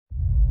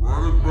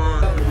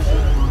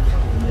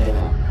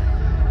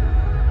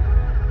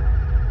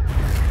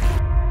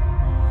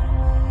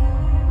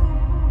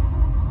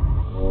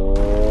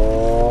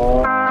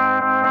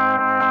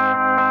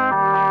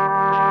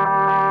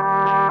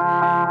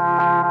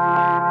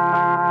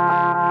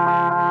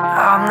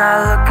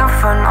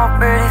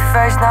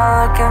face,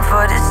 not looking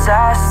for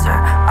disaster.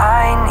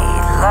 I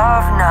need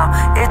love now,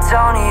 it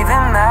don't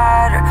even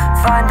matter.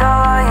 Find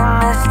all your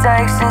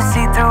mistakes and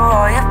see through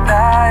all your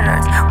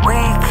patterns. We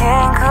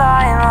can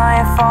climb,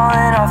 I ain't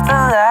falling off the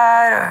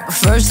ladder.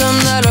 First time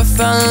that I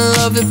fell in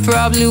love, it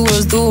probably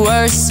was the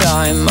worst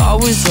time. I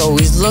was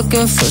always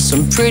looking for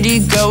some pretty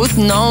girl with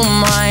no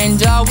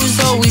mind. I was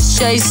always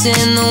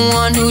chasing the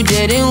one who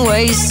didn't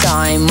waste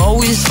time.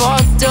 Always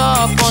fucked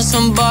up on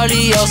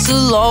somebody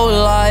else's low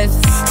life.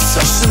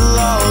 Such a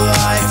low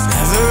life,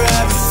 never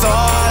ever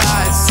thought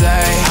I'd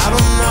say. I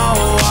don't know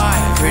why,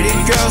 pretty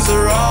girls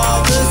are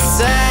all the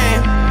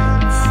same.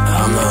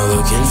 I'm not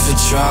looking for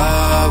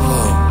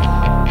trouble,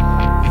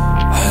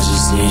 I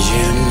just need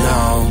you to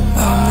know.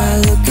 I'm not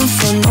looking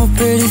for no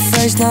pretty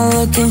face, not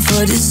looking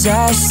for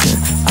disaster.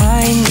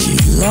 I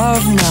need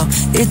love now,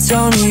 it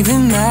don't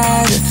even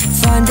matter.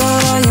 Find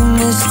out all your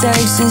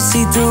mistakes and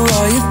see through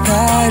all your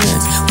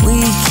patterns. We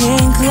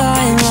can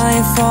climb,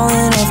 I ain't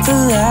falling off the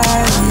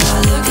ladder. I'm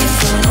not looking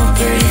for no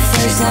pretty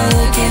face, not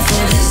looking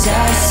for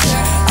disaster.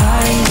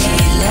 I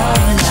need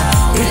love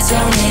now, it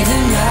don't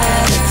even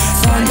matter.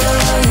 Find out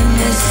all your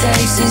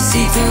mistakes and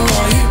see through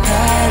all your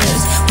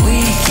patterns. We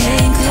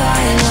can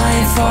climb, I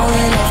ain't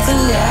falling off the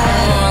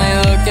ladder. I'm only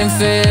looking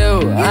for you,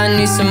 I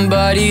need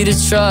somebody to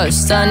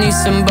trust. I need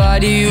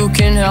somebody who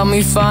can help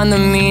me find the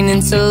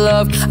meaning to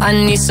love. I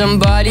need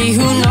somebody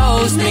who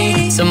knows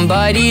me,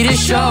 somebody to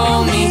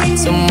show me,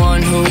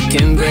 someone who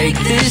can break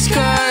this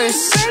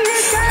curse.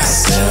 I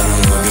said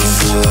I'm looking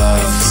for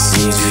love,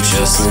 seems you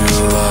just in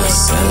the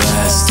lust. That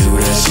last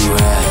dude that you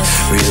had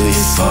really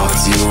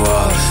fucked you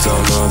up.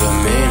 Don't know the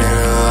meaning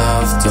of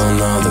love, don't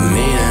know the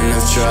meaning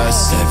of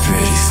trust. That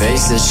pretty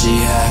face that she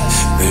had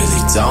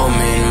really don't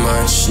mean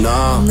much, no.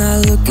 I'm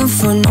not looking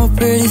for no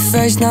pretty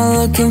face, not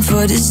looking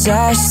for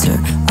disaster.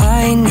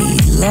 I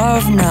need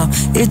love now,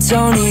 it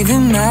don't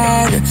even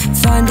matter.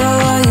 Find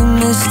out all your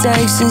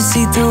mistakes and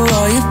see through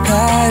all your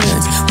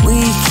patterns. We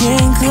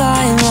can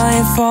climb, I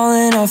ain't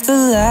falling off the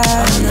ladder.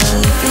 I'm not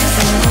looking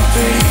for no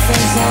pretty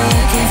face, not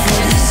looking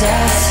for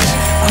disaster.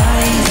 I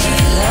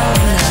need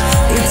love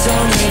now, it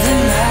don't even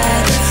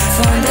matter.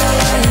 Find out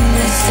all your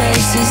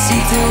mistakes and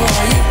see through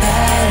all your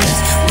patterns.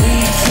 We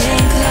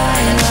can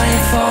climb, I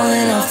ain't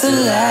falling off the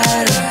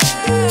ladder.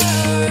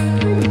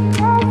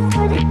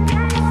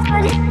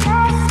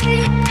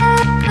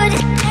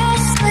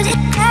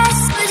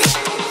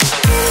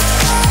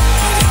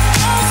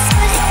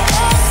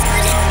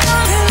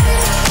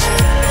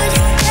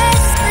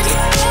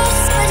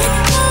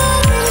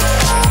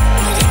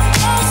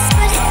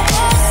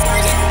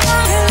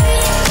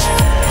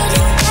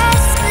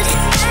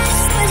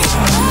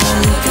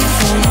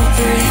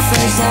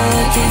 Not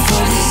looking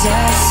for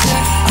disaster.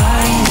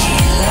 I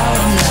need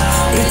love now,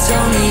 it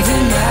don't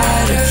even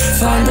matter.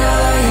 Find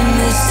out all your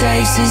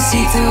mistakes and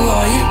see through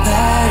all your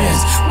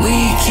patterns. We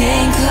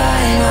can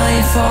climb, I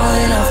ain't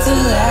falling off the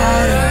ladder.